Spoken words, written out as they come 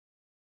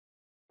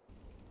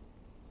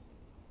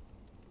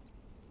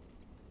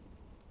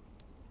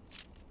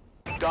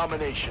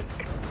domination.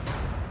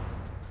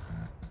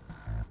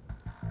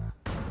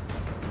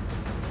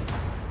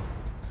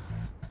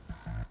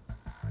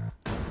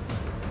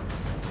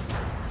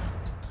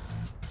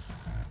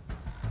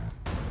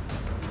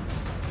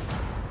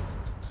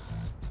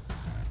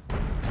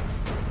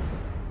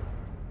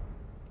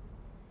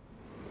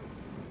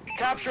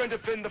 Capture and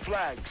defend the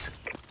flags.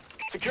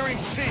 Securing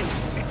C.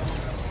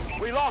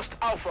 We lost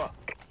Alpha.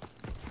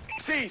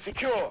 C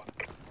secure.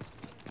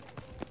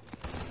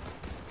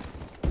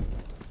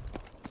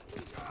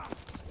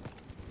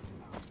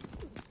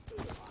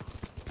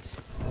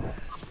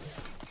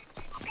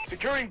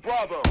 Securing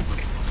Bravo.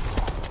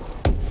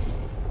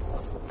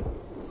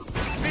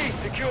 B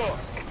secure.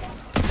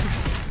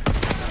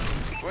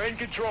 We're in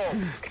control.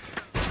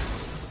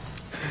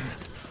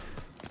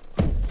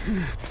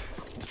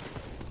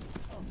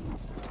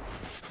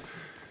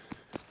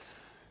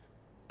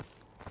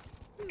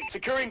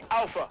 Securing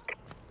Alpha.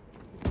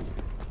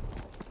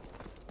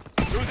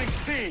 Losing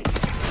C.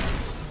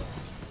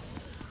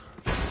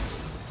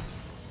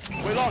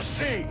 We lost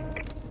C.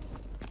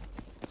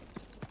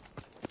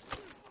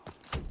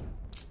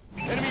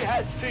 Enemy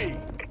has C.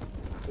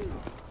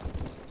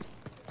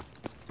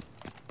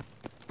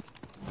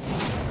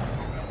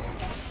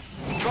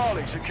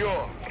 Charlie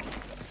secure.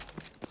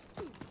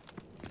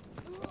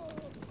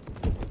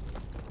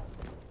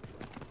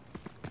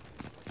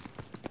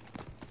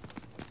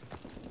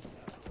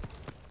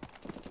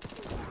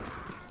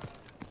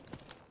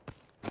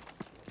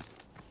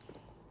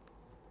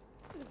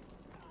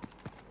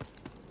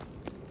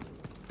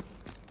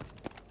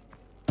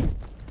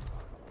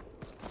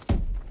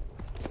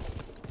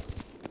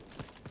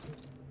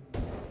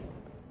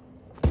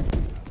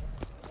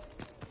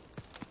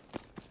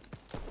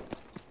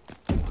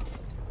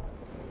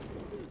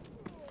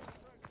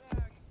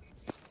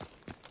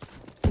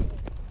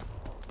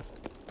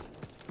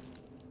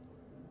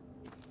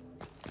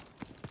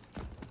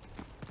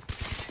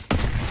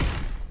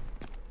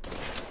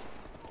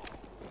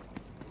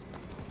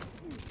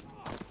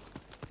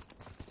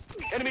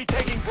 Enemy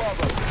taking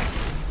Bravo.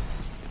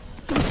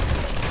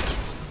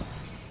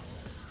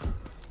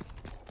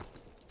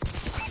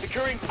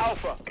 Securing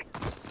Alpha.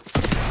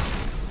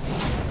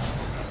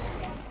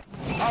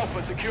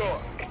 Alpha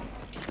secure.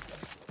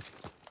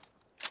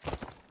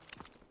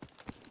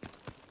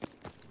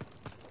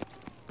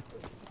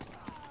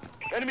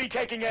 Enemy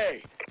taking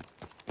A.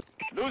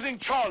 Losing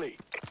Charlie.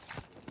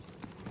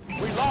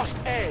 We lost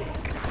A.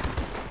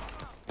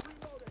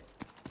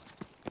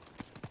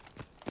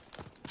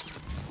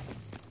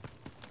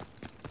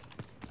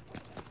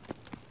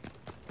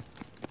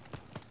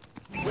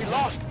 We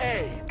lost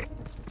A.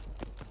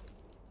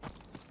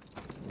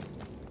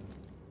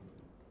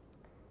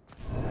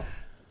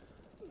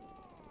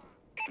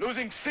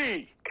 Losing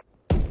C.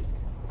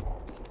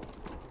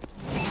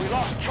 We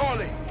lost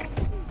Charlie.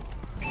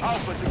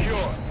 Alpha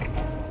secure.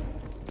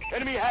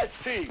 Enemy has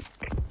C.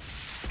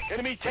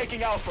 Enemy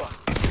taking Alpha.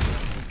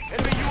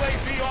 Enemy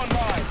UAV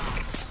online.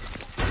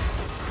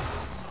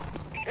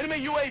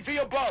 Enemy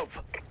UAV above.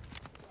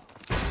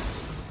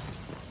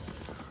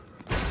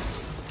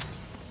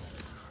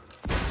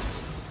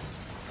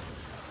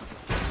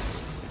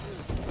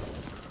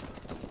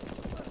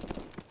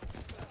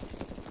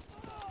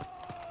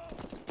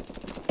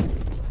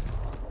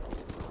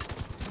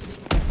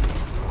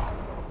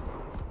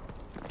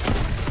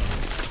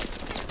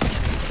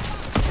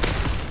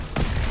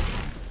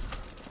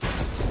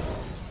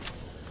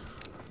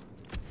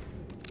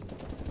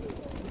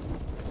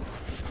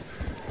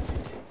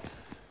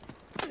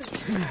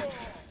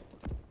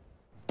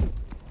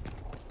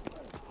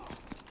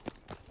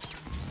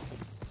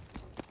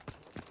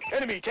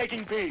 Enemy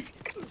taking B.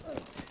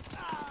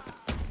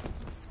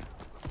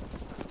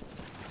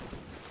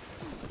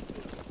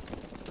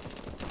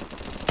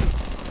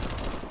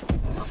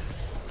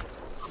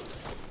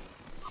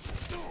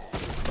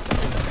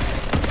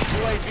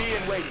 UAV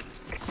and waiting.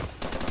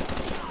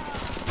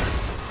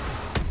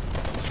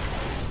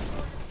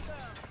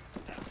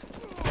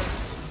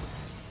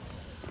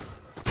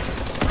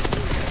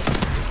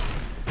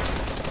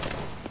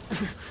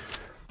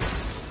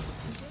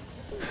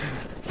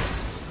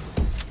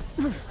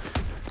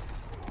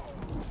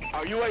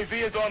 Our UAV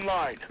is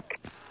online.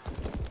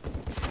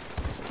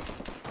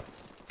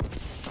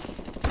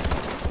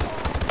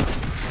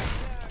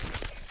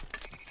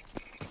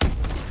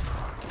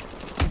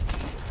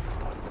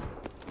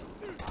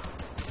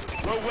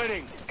 We're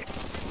winning.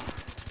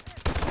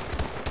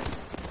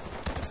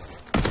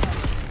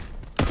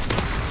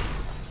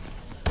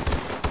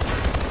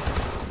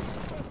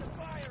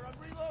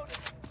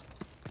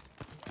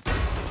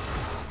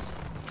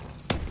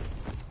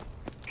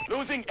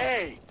 Losing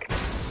A.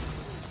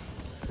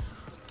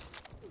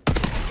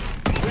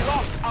 We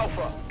lost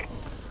Alpha.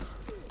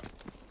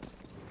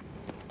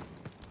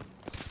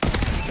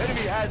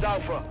 Enemy has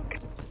Alpha.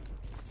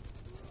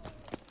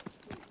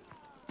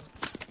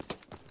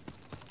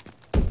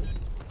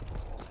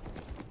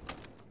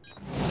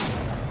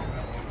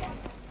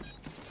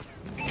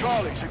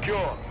 Charlie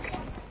secure.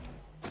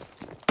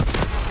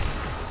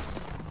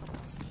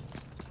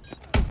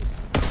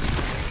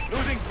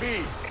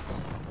 B.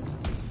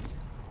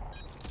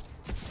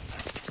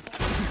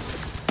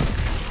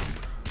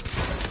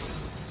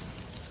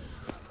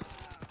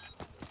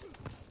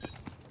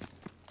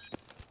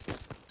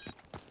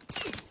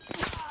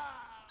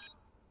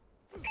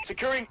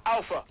 Securing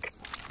Alpha.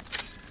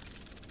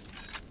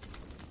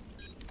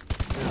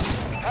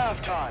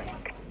 Halftime.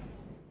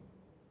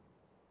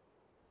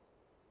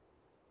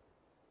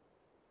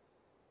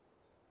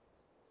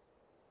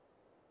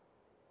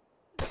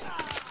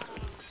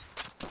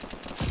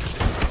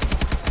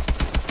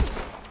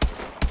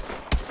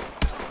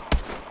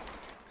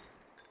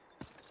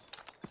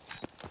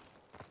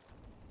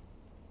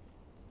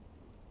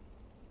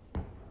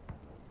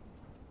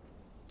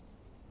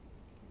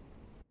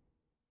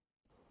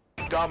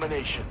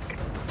 Domination.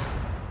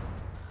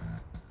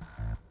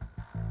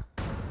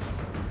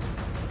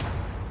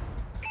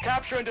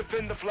 Capture and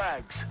defend the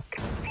flags.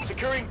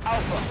 Securing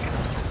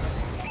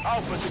Alpha.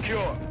 Alpha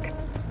secure.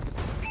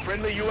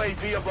 Friendly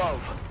UAV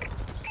above.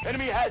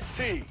 Enemy has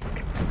C.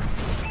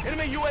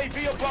 Enemy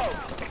UAV above.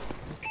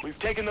 We've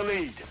taken the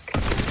lead.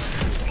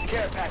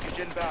 Care package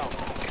inbound.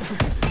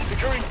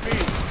 Securing B.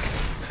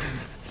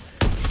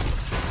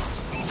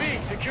 B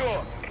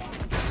secure.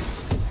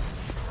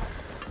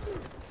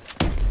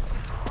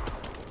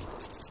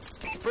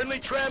 Friendly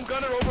tram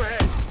gunner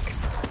overhead.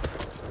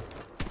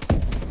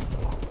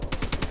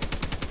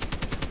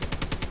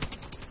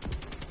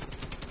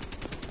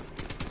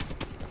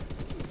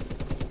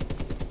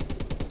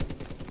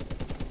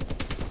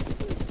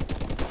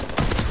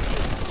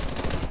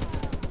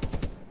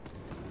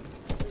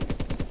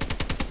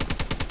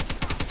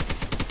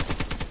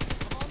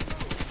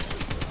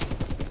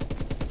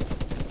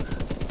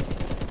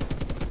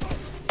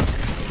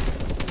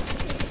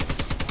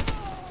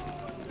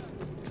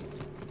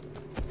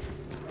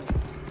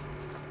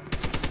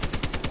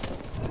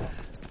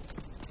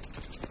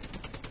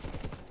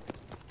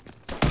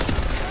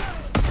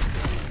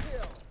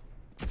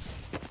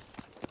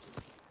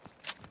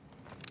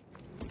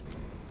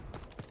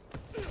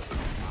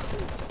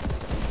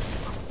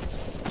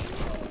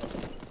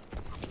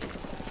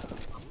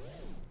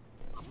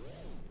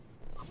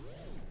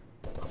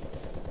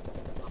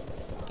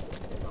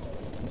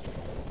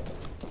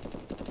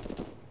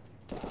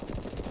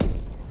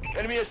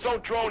 Enemy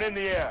assault drone in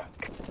the air.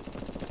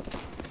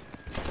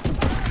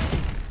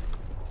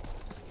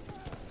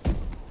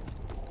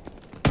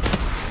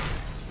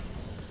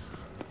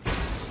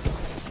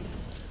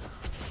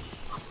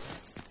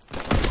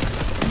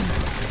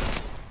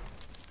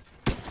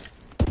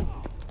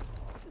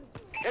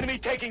 Enemy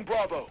taking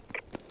Bravo.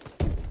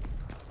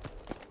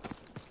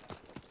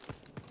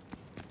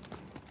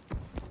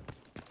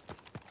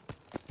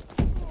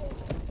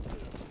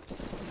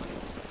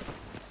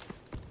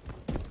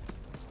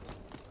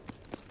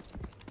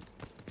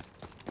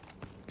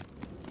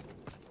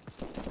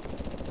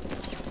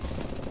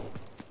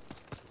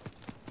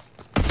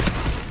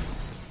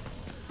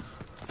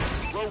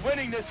 We're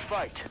winning this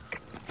fight.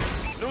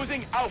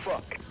 Losing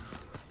Alpha.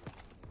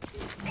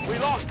 We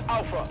lost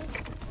Alpha.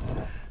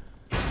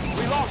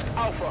 We lost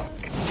Alpha.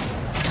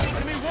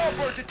 Enemy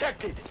warbird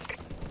detected.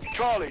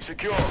 Charlie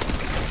secure.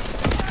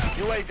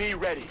 UAV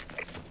ready.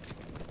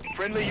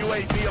 Friendly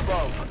UAV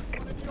above.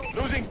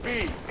 Losing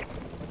B.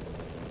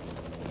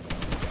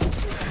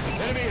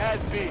 Enemy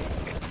has B.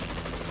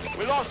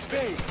 We lost B.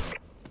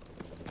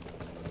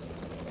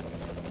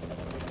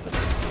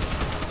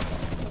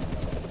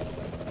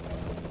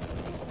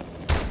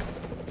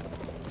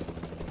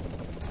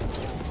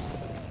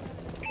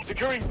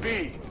 Securing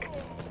B.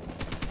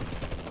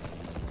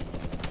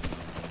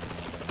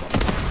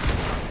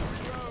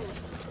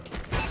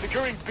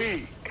 Securing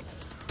B.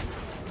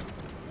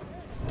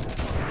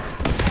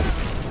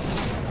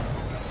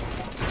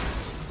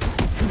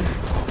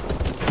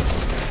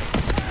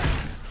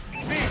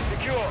 B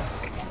secure.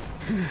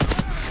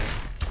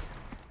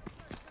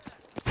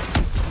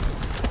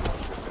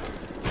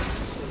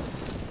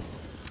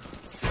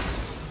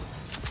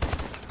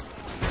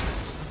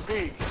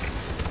 B.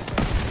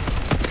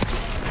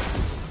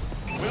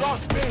 We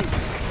lost B.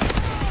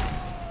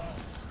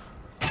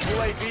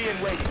 UAV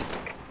in waiting.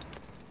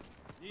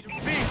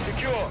 B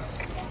secure.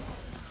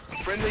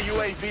 Friendly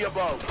UAV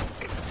above.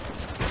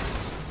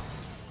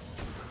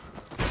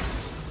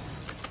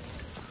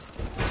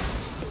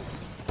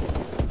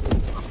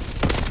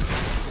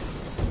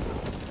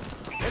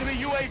 Enemy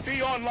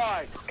UAV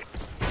online.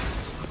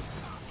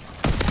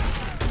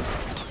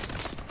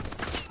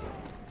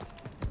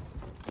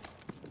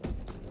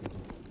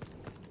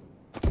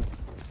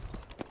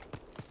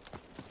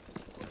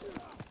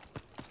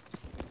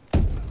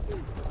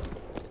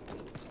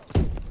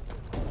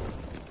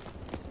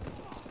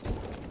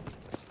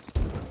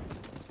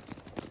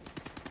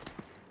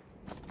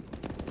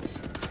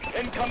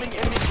 Incoming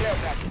enemy care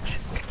package.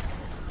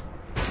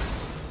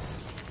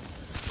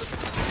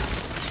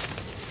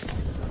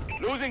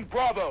 Losing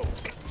Bravo.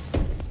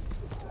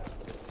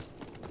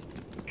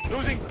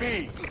 Losing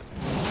B.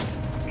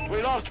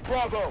 We lost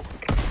Bravo.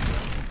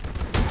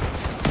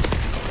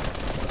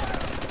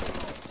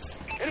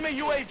 Enemy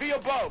UAV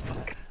above.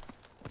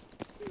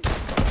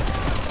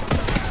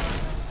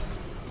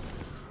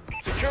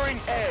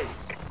 Securing A.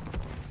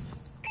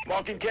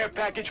 Marking care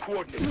package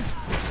coordinates.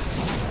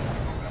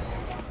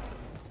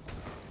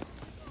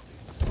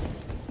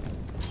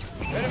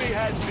 Enemy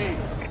has B.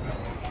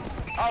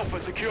 Alpha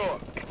secure.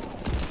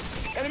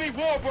 Enemy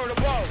warbird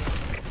above.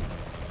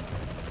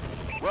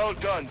 Well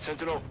done,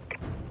 Sentinel.